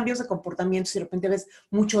 como hay cambios de comportamiento y de repente ves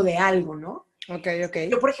mucho de algo, ¿no? Ok.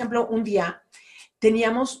 Yo, por ejemplo, un día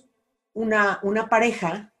teníamos una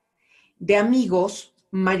pareja de amigos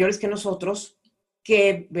mayores que nosotros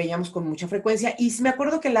que veíamos con mucha frecuencia. Y me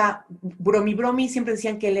acuerdo que la bromi siempre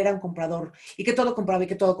decían que él era un comprador y que todo compraba y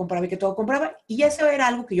que todo compraba y que todo compraba. Y eso era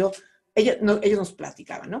algo que ellos nos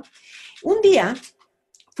platicaban, ¿no? Un día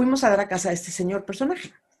fuimos a dar a casa de este señor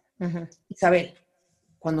personaje, Isabel,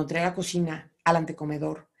 cuando entré a la cocina, al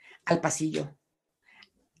antecomedor, al pasillo.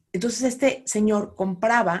 Entonces este señor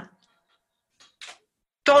compraba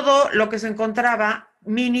todo lo que se encontraba,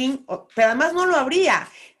 pero además no lo abría.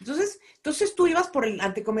 Entonces tú ibas por el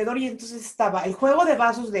antecomedor y entonces estaba el juego de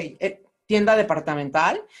vasos de tienda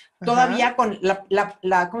departamental, todavía con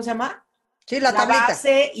la ¿cómo se llama? Sí, la tablita.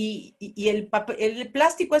 Base y el papel, el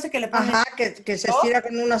plástico ese que le ponen. Ajá, que se estira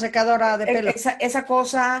con una secadora de pelo. Esa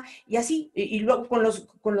cosa, y así, y luego con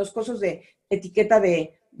los cosos de etiqueta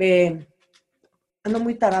de ando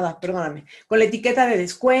muy tarada, perdóname, con la etiqueta de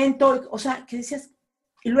descuento, o sea, que decías,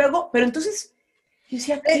 y luego, pero entonces, yo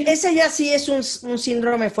decía, ¿ese ya sí es un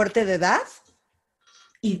síndrome fuerte de edad?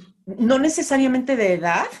 Y no necesariamente de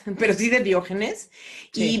edad, pero sí de Diógenes,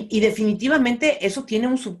 sí. Y definitivamente eso tiene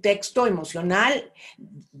un subtexto emocional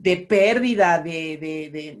de pérdida,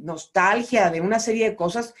 de nostalgia, de una serie de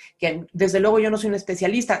cosas que desde luego yo no soy un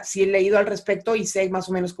especialista, sí he leído al respecto y sé más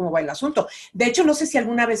o menos cómo va el asunto. De hecho, no sé si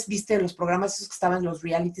alguna vvez viste los programas esos que estaban, los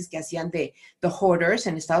realities que hacían de The Hoarders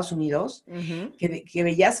en Estados Unidos, que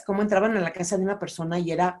veías cómo entraban a la casa de una persona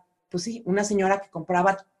y era, pues sí, una señora que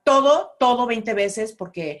compraba todo 20 veces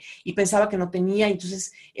y pensaba que no tenía,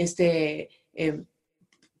 entonces,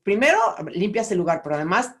 primero limpias el lugar, pero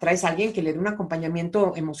además traes a alguien que le dé un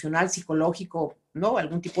acompañamiento emocional, psicológico, ¿no?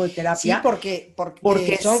 Algún tipo de terapia. Sí,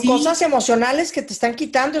 porque son cosas emocionales que te están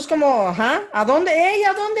quitando, es como, ¿a dónde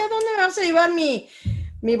me vas a llevar mi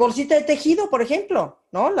bolsita de tejido, por ejemplo?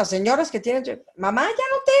 ¿No? Las señoras que tienen, mamá, ya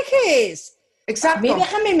no tejes. Exacto. A mí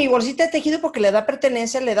déjame mi bolsita de tejido porque le da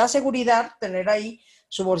pertenencia, le da seguridad tener ahí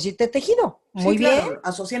su bolsita de tejido. Muy bien. Claro,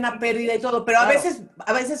 asocian a pérdida y todo, pero claro.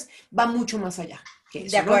 a veces va mucho más allá que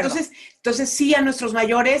eso, de acuerdo. ¿no? Entonces sí, a nuestros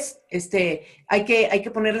mayores hay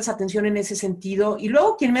que ponerles atención en ese sentido. Y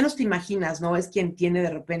luego quien menos te imaginas, ¿no? Es quien tiene de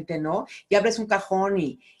repente, ¿no? Y abres un cajón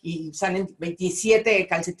y salen 27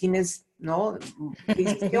 calcetines, ¿no?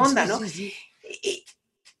 ¿Qué onda, no? Sí.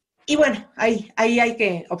 Y bueno, ahí hay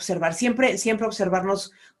que observar. Siempre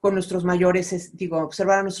observarnos con nuestros mayores,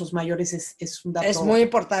 observar a nuestros mayores es un dato. Es muy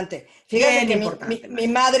importante. Fíjate que mi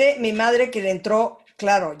madre que le entró,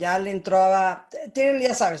 claro, ya le entró tienen,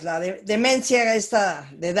 ya sabes, la demencia esta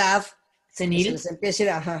de edad. Senil. Se les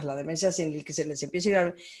empieza a ir, la demencia senil, que se les empieza a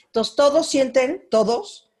ir. Entonces todos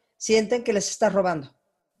sienten que les está robando.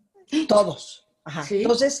 Todos. Ajá. ¿Sí?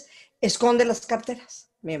 Entonces, esconde las carteras,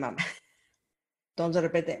 mi mamá. Entonces, de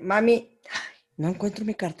repente, mami, no encuentro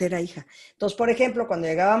mi cartera, hija. Entonces, por ejemplo, cuando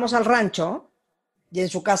llegábamos al rancho, y en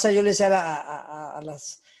su casa yo le decía a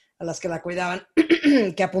las que la cuidaban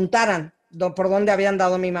que apuntaran por dónde habían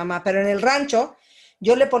dado mi mamá. Pero en el rancho,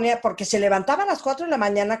 yo le ponía, porque se levantaba a las 4 de la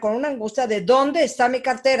mañana con una angustia de dónde está mi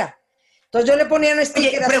cartera. Entonces yo le ponía un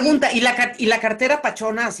sticker. Oye, pregunta, así, ¿y la cartera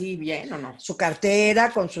pachona así bien o no? Su cartera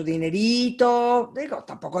con su dinerito,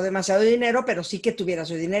 tampoco demasiado dinero, pero sí que tuviera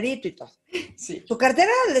su dinerito y todo. Sí. Su cartera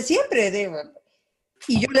era de siempre,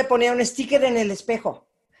 y yo le ponía un sticker en el espejo.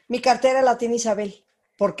 Mi cartera la tiene Isabel,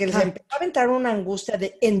 porque les empezaba a entrar una angustia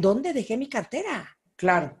de ¿en dónde dejé mi cartera?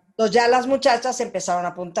 Claro. Entonces ya las muchachas empezaron a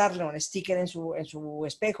apuntarle un sticker en su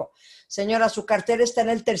espejo. Señora, su cartera está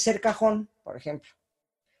en el tercer cajón, por ejemplo,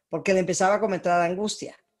 porque le empezaba a comentar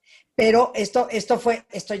angustia. Pero esto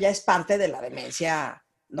ya es parte de la demencia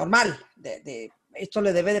normal. Esto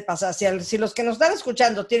le debe de pasar. Si los que nos están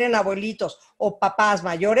escuchando tienen abuelitos o papás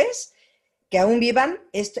mayores que aún vivan,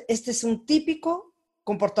 este es un típico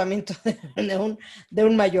comportamiento de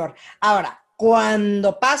un mayor. Ahora,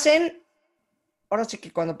 cuando pasen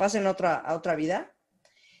a otra vida,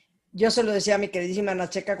 yo se lo decía a mi queridísima Ana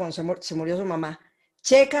Checa cuando se murió su mamá,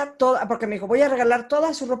 checa toda, porque me dijo, voy a regalar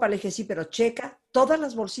toda su ropa. Le dije, sí, pero checa todas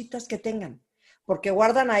las bolsitas que tengan, porque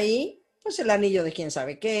guardan ahí, pues, el anillo de quién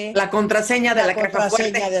sabe qué. La contraseña de la caja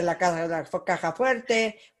fuerte. La contraseña de la caja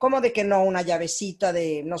fuerte, como de que no, una llavecita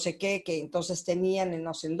de no sé qué, que entonces tenían en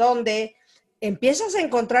no sé en dónde. Empiezas a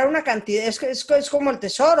encontrar una cantidad, es como el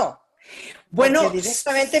tesoro. Bueno, porque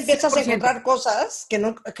directamente empiezas 100%. A encontrar cosas que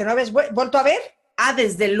no habías vuelto a ver.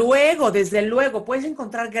 Desde luego, puedes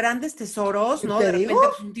encontrar grandes tesoros, ¿no? De repente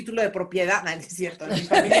pues, un título de propiedad, no es cierto, en mi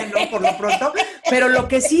familia no, por lo pronto, pero lo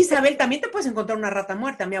que sí, Isabel, también te puedes encontrar una rata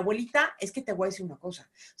muerta. Mi abuelita, es que te voy a decir una cosa,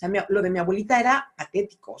 o sea, lo de mi abuelita era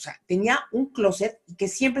patético, o sea, tenía un closet que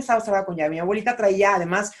siempre estaba cerrado con llave. Mi abuelita traía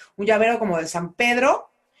además un llavero como de San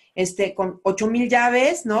Pedro con 8,000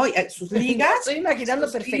 llaves, ¿no? Y, sus ligas. Estoy imaginando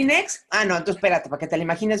sus perfecto. Kleenex. Ah, no, entonces espérate, para que te la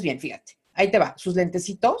imagines bien, fíjate. Ahí te va, sus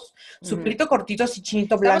lentecitos, su pelito cortito, así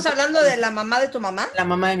chinito blanco. ¿Estamos hablando de la mamá de tu mamá? La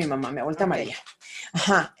mamá de mi mamá, mi abuelita Ok. María.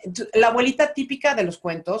 Ajá. Entonces, la abuelita típica de los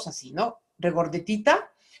cuentos, así, ¿no?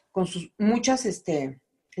 Regordetita, con sus muchas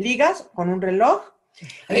ligas, con un reloj.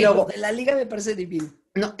 Y Ay, luego, lo de la liga me parece divino.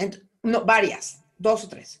 no, varias, 2 o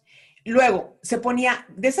 3. Luego se ponía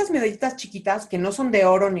de esas medallitas chiquitas que no son de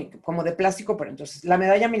oro ni como de plástico, pero entonces la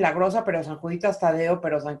medalla milagrosa, pero San Judito Tadeo,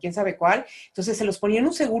 pero San quién sabe cuál. Entonces se los ponía en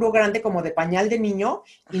un seguro grande como de pañal de niño.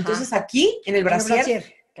 Y entonces aquí en el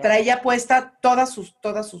brasier traía puesta todas sus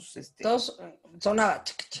Todos sonaba.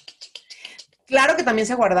 Claro que también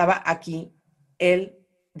se guardaba aquí el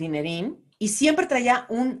dinerín y siempre traía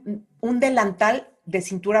un delantal de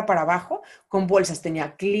cintura para abajo con bolsas.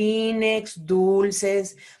 Tenía Kleenex,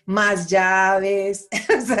 dulces, más llaves.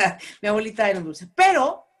 O sea, mi abuelita era un dulce.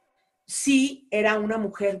 Pero sí era una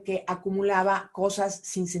mujer que acumulaba cosas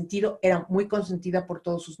sin sentido. Era muy consentida por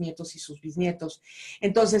todos sus nietos y sus bisnietos.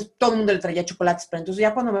 Entonces, todo el mundo le traía chocolates. Pero entonces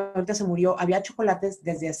ya cuando mi abuelita se murió, había chocolates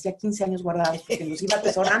desde hacía 15 años guardados porque los iba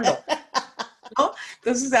atesorando. ¿No?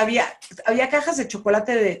 Entonces había cajas de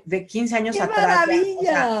chocolate de 15 años ¡Qué atrás. maravilla!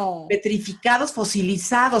 Ya, o sea, petrificados,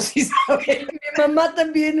 fosilizados, Isabel. Mi mamá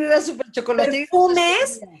también era súper chocolatera.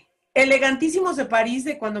 Perfumes elegantísimos de París,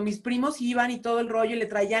 de cuando mis primos iban y todo el rollo, y le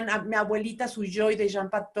traían a mi abuelita su Joy de Jean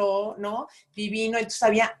Patou, ¿no? Divino. Entonces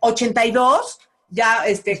había 82 ya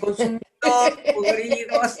consumidos,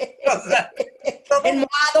 pudridos. O sea,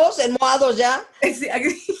 enmohados ya.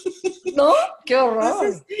 ¿No? ¡Qué horror!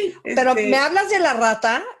 Entonces, pero me hablas de la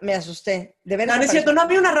rata, me asusté. De veras. No es cierto, no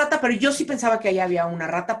había una rata, pero yo sí pensaba que ahí había una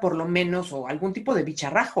rata por lo menos, o algún tipo de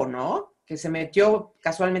bicharrajo, ¿no? Que se metió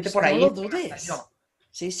casualmente por ahí. No lo dudes.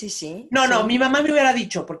 Sí. No, mi mamá me hubiera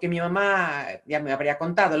dicho, porque mi mamá ya me habría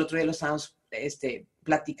contado, el otro día lo estábamos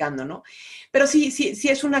platicando, ¿no? Pero sí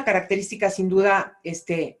es una característica sin duda,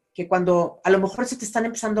 que cuando a lo mejor se te están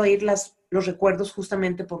empezando a ir los recuerdos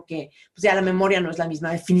justamente porque pues ya la memoria no es la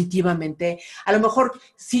misma definitivamente. A lo mejor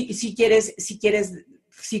si quieres,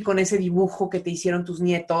 con ese dibujo que te hicieron tus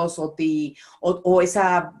nietos o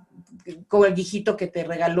esa colguijito que te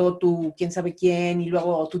regaló tu quién sabe quién y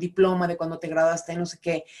luego tu diploma de cuando te graduaste, no sé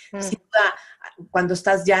qué. Sin duda, cuando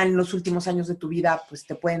estás ya en los últimos años de tu vida, pues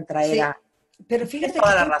te pueden traer Pero fíjate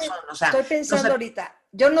toda que la razón. O sea, estoy pensando ahorita,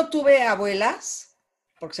 yo no tuve abuelas,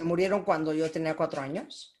 porque se murieron cuando yo tenía 4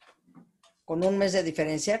 años, con un mes de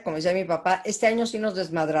diferencia. Como decía mi papá, este año sí nos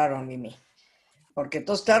desmadraron, Mimi. Porque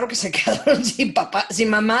entonces, claro que se quedaron sin papá, sin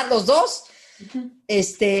mamá, los dos. Uh-huh.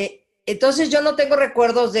 Entonces yo no tengo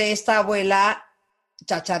recuerdos de esta abuela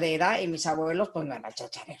chacharera y mis abuelos, pues no eran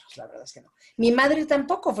chachareros, la verdad es que no. Mi madre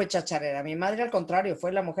tampoco fue chacharera, mi madre al contrario,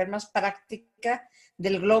 fue la mujer más práctica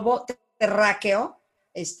del globo terráqueo.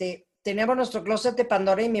 Teníamos nuestro closet de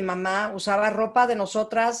Pandora y mi mamá usaba ropa de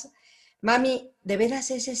nosotras. Mami, de veras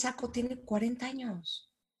ese saco tiene 40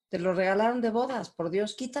 años. Te lo regalaron de bodas, por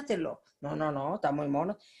Dios, quítatelo. No, está muy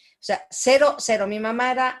mono. O sea, cero. Mi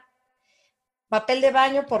mamá era papel de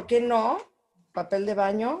baño, ¿por qué no? Papel de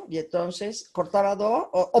baño, y entonces cortaba dos.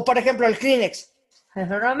 O por ejemplo, el Kleenex.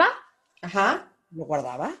 ¿Mamá? Ajá. ¿Lo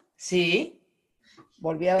guardaba? Sí.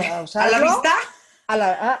 Volvía a usarlo. ¿A la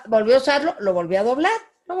vista? Volvió a usarlo, lo volví a doblar,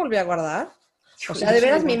 lo volví a guardar. O sea, de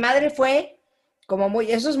veras, mi madre fue como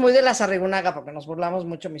muy, eso es muy de las Arrigunaga, porque nos burlamos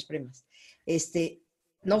mucho mis primas.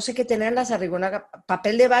 No sé qué tenían las Arrigunaga,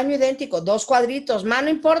 papel de baño idéntico, 2 cuadritos, no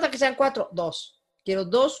importa que sean 4, 2. Quiero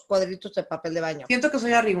 2 cuadritos de papel de baño. Siento que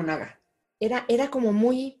soy Arrigunaga. Era como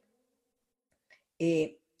muy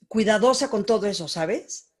cuidadosa con todo eso,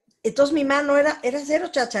 ¿sabes? Entonces mi mano era cero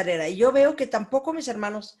chacharera, y yo veo que tampoco mis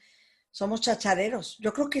hermanos somos chachareros.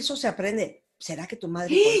 Yo creo que eso se aprende. ¿Será que tu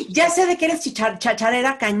madre... Ya sé de qué eres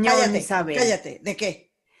chacharera cañón, Isabel. Cállate. ¿De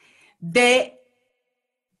qué? De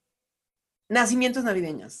nacimientos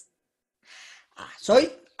navideños.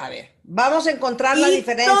 A ver, vamos a encontrar la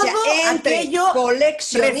diferencia entre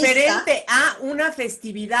coleccionista... referente a una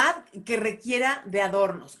festividad que requiera de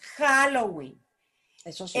adornos. Halloween.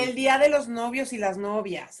 Eso sí. El día de los novios y las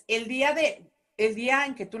novias. El día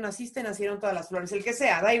en que tú naciste, nacieron todas las flores. El que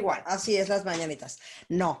sea, da igual. Así es, las mañanitas.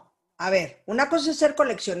 No. A ver, una cosa es ser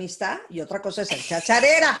coleccionista y otra cosa es ser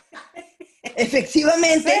chacharera.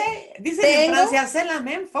 Efectivamente. Sí, dicen en Francia, c'est la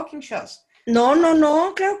même fucking chose. No,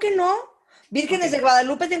 claro que no. Vírgenes de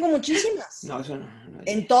Guadalupe tengo muchísimas. No, eso no.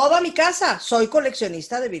 En toda mi casa soy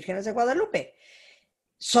coleccionista de Vírgenes de Guadalupe.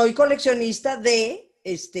 Soy coleccionista de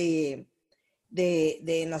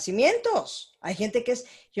nacimientos. Hay gente que es...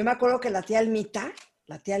 Yo me acuerdo que la tía Almita,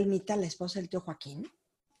 la esposa del tío Joaquín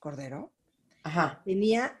Cordero, Ajá.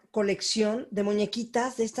 tenía colección de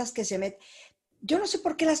muñequitas de estas que se meten. Yo no sé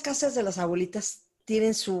por qué las casas de las abuelitas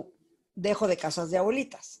tienen su dejo de casas de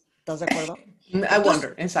abuelitas. ¿Estás de acuerdo? I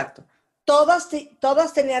wonder, exacto. Todas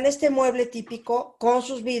tenían este mueble típico con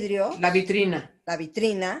sus vidrios. La vitrina. La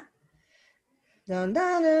vitrina. La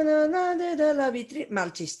vitrina.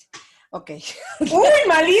 Mal chiste. Ok. ¡Uy,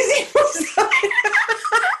 malísimo!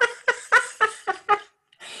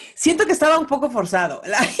 Siento que estaba un poco forzado.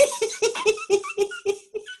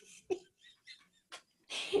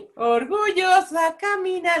 Orgullosa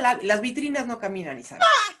camina. Las vitrinas no caminan, Isabel.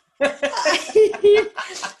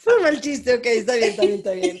 Fue un mal chiste, ok, está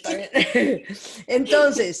bien.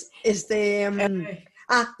 Entonces,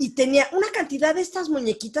 y tenía una cantidad de estas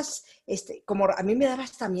muñequitas, como a mí me daba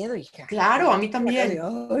hasta miedo, hija. Claro, a mí también.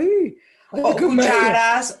 Ay, O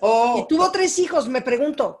cucharas, Y tuvo 3 hijos, me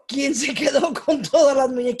pregunto, ¿quién se quedó con todas las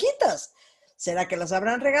muñequitas? ¿Será que las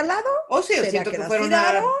habrán regalado? O sí, ¿Será siento que que las fueron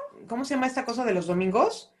tiraron? ¿Cómo se llama esta cosa de los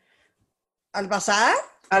domingos? ¿Al bazar?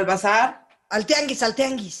 Al bazar. Al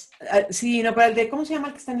tianguis. Sí, no, pero el de, ¿cómo se llama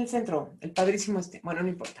el que está en el centro? El padrísimo Bueno, no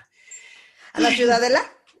importa. ¿A la Ciudadela?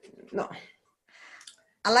 No.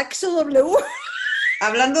 ¿A la XW?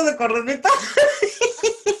 Hablando de Corridito.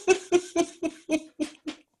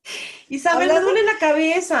 Isabel, me duele la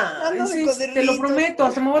cabeza. Te lo prometo,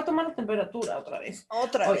 hasta me voy a tomar la temperatura otra vez.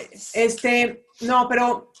 Otra vez. No,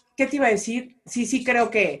 pero, ¿qué te iba a decir? Sí,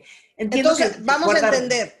 creo que... Entiendo. Entonces, que vamos a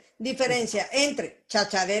entender diferencia entre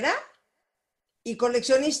chacharera y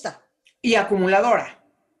coleccionista. Y acumuladora.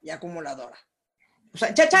 O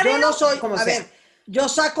sea, chacharera. Yo no soy, yo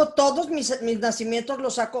saco todos mis nacimientos,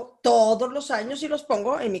 los saco todos los años y los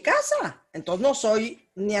pongo en mi casa. Entonces no soy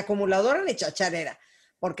ni acumuladora ni chacharera,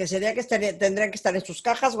 porque sería que tendrían que estar en sus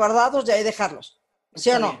cajas guardados y ahí dejarlos. ¿Sí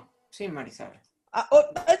o no? Sí, Marisabel.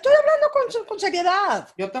 Estoy hablando con seriedad.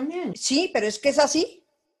 Yo también. Sí, pero es que es así.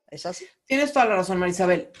 Es así. Tienes toda la razón,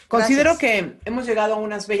 Marisabel. Considero que hemos llegado a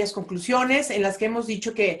unas bellas conclusiones en las que hemos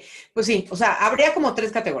dicho que, pues sí, o sea, habría como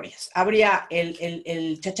 3 categorías. Habría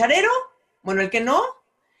el chacharero, bueno, el que no,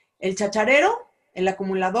 el chacharero, el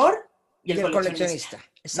acumulador y el coleccionista.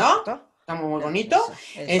 Exacto. ¿No? Está muy bonito.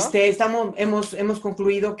 Eso. Hemos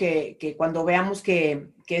concluido que cuando veamos que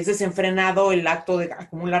es desenfrenado el acto de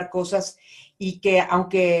acumular cosas y que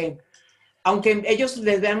aunque ellos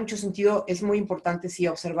les vean mucho sentido, es muy importante sí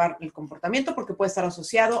observar el comportamiento porque puede estar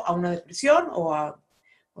asociado a una depresión o a...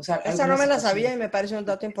 Esa no me la sabía y me parece un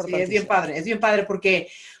dato importante. Sí, es bien padre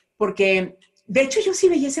porque de hecho yo sí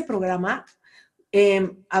veía ese programa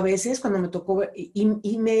a veces cuando me tocó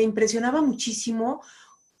y me impresionaba muchísimo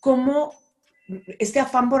cómo este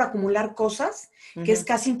afán por acumular cosas, que es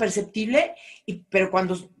casi imperceptible, pero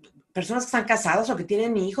cuando personas que están casadas o que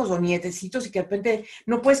tienen hijos o nietecitos y que de repente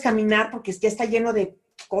no puedes caminar porque ya está lleno de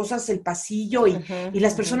cosas el pasillo y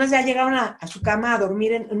las personas ya llegaron a su cama a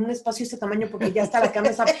dormir en un espacio de este tamaño porque ya está la cama.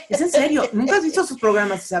 Es en serio, ¿nunca has visto sus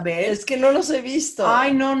programas, Isabel? Es que no los he visto.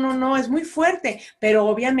 Ay, no, es muy fuerte. Pero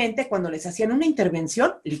obviamente cuando les hacían una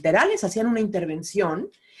intervención, literal les hacían una intervención,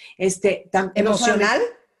 ¿emocional?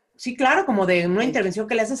 Sí, claro, como de una intervención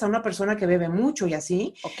que le haces a una persona que bebe mucho y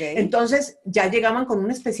así. Okay. Entonces ya llegaban con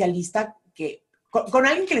un especialista con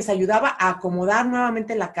alguien que les ayudaba a acomodar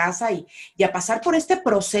nuevamente la casa y a pasar por este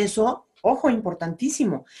proceso, ojo,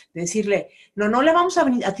 importantísimo, de decirle, no le vamos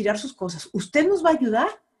a tirar sus cosas, usted nos va a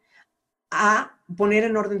ayudar a poner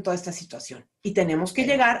en orden toda esta situación. Y tenemos que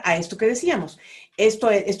llegar a esto que decíamos.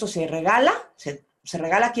 Esto se regala, se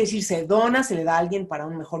regala, quiere decir, se dona, se le da a alguien para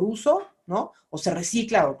un mejor uso, ¿no? O se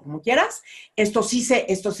recicla o como quieras. Esto sí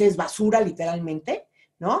es basura, literalmente,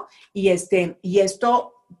 ¿no? Y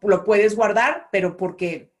esto lo puedes guardar, pero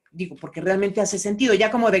porque realmente hace sentido. Ya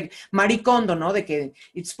como de Marie Kondo, ¿no? De que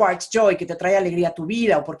it sparks joy, que te trae alegría a tu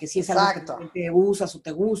vida, o porque si es algo que realmente usas o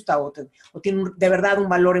te gusta, o tiene de verdad un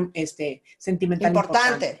valor sentimental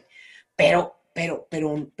importante. Pero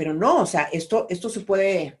no, o sea, esto se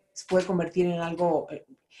puede convertir en algo...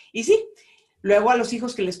 y sí, luego a los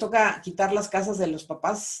hijos que les toca quitar las casas de los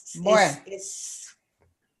papás,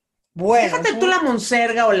 bueno, déjate tú la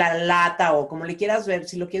monserga o la lata o como le quieras ver,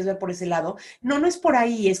 si lo quieres ver por ese lado. No es por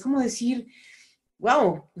ahí, es como decir,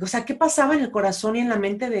 wow, o sea, ¿qué pasaba en el corazón y en la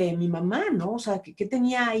mente de mi mamá, no? O sea, ¿qué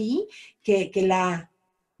tenía ahí que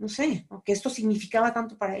no sé, que esto significaba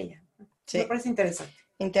tanto para ella? Sí. Me parece interesante.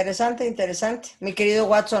 Interesante, mi querido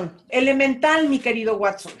Watson. Elemental, mi querido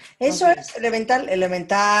Watson. Eso es,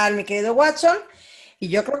 elemental, mi querido Watson. Y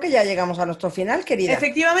yo creo que ya llegamos a nuestro final, querida.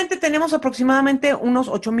 Efectivamente, tenemos aproximadamente unos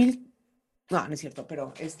 8,000 No, no es cierto,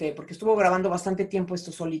 pero porque estuvo grabando bastante tiempo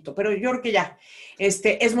esto solito. Pero yo creo que ya,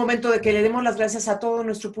 es momento de que le demos las gracias a todo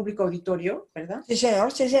nuestro público auditorio, ¿verdad? Sí,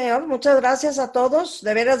 señor, sí, señor. Muchas gracias a todos.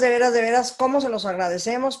 De veras, cómo se los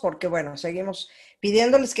agradecemos, porque bueno, seguimos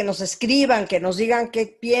pidiéndoles que nos escriban, que nos digan qué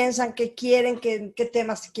piensan, qué quieren, qué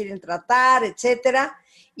temas quieren tratar, etcétera.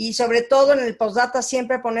 Y sobre todo en el postdata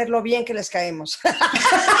siempre ponerlo bien que les caemos.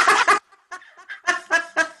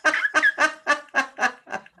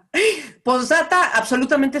 Postdata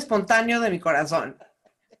absolutamente espontáneo de mi corazón.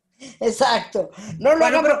 Exacto. No lo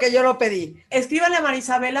hagan porque yo lo pedí. Escríbanle a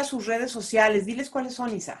Marisabel a sus redes sociales. Diles cuáles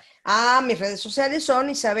son, Isa. Mis redes sociales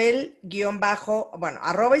son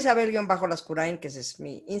arroba Isabel-Lascurain, que ese es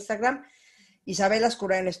mi Instagram. Isabel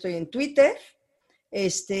Lascurain estoy en Twitter.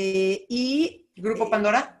 Y ¿Grupo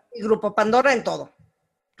Pandora? Grupo Pandora en todo.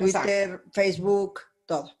 Twitter, Exacto. Facebook,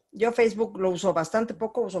 todo. Yo Facebook lo uso bastante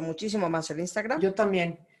poco, uso muchísimo más el Instagram. Yo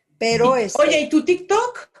también. Pero Oye, ¿y tu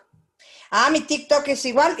TikTok? Mi TikTok es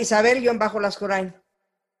igual, Isabel-Lascurain.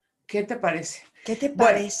 ¿Qué te parece? ¿Qué te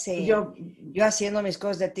parece? Bueno, yo haciendo mis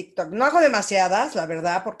cosas de TikTok. No hago demasiadas, la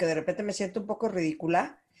verdad, porque de repente me siento un poco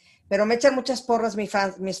ridícula, pero me echan muchas porras mis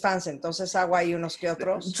fans, entonces hago ahí unos que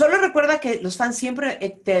otros. Solo recuerda que los fans siempre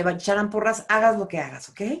te echarán porras, hagas lo que hagas,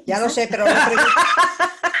 ¿ok? Ya lo sé, pero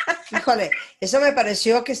híjole, eso me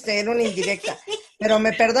pareció que era una indirecta. Pero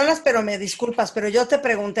me perdonas, pero me disculpas, pero yo te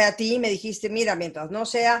pregunté a ti y me dijiste, mira, mientras no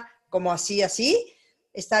sea como así,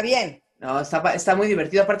 está bien. No, está muy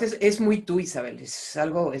divertido. Aparte es muy tú, Isabel. Es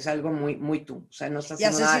algo muy, muy tú. O sea, no estás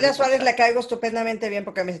haciendo nada. Y a Cecilia Suárez le caigo estupendamente bien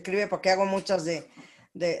porque me escribe, porque hago muchas de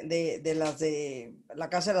las de la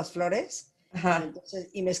Casa de las Flores. Ajá. Entonces,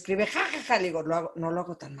 y me escribe, jajaja, le digo, no lo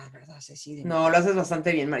hago tan mal, ¿verdad, Cecilia? No, lo haces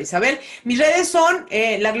bastante bien, Marisabel. Mis redes son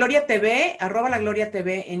La Gloria TV,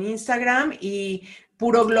 @LaGloriaTV en Instagram y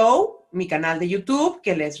Puro Glow, mi canal de YouTube,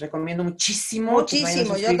 que les recomiendo muchísimo.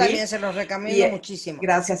 Muchísimo, yo también se los recomiendo muchísimo.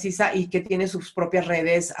 Gracias, Isa, y que tiene sus propias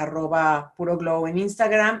redes, @Puro Glow en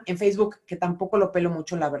Instagram, en Facebook, que tampoco lo pelo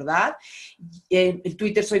mucho, la verdad. El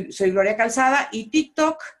Twitter soy Gloria Calzada, y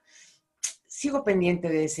TikTok, sigo pendiente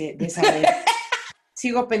de esa red.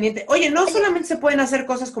 Sigo pendiente. Oye, no solamente se pueden hacer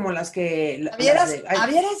cosas como las que...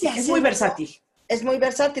 Es muy versátil. Es muy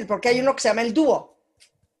versátil porque hay uno que se llama el dúo.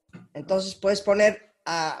 Entonces puedes poner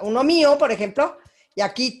a uno mío, por ejemplo, y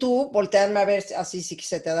aquí tú voltearme a ver así, si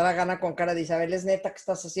se te da la gana con cara de Isabel, es neta que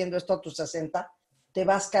estás haciendo esto a tus 60, te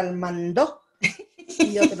vas calmando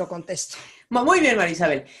y yo te lo contesto. Muy bien,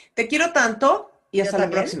 Marisabel. Te quiero tanto y hasta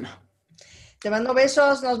la próxima. Te mando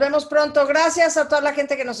besos, nos vemos pronto. Gracias a toda la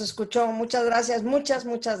gente que nos escuchó. Muchas gracias, muchas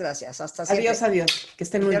gracias. Hasta siempre. Adiós. Que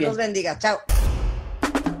estén muy bien. Dios los bendiga. Chao.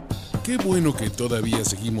 Qué bueno que todavía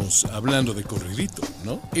seguimos hablando de Corridito,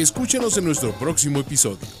 ¿no? Escúchanos en nuestro próximo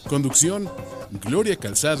episodio. Conducción, Gloria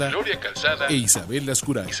Calzada e Isabel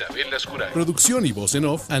Lascurain. Producción y voz en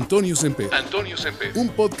off, Antonio Semper. Un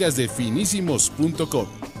podcast de finísimos.com.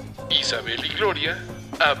 Isabel y Gloria,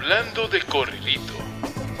 hablando de Corridito.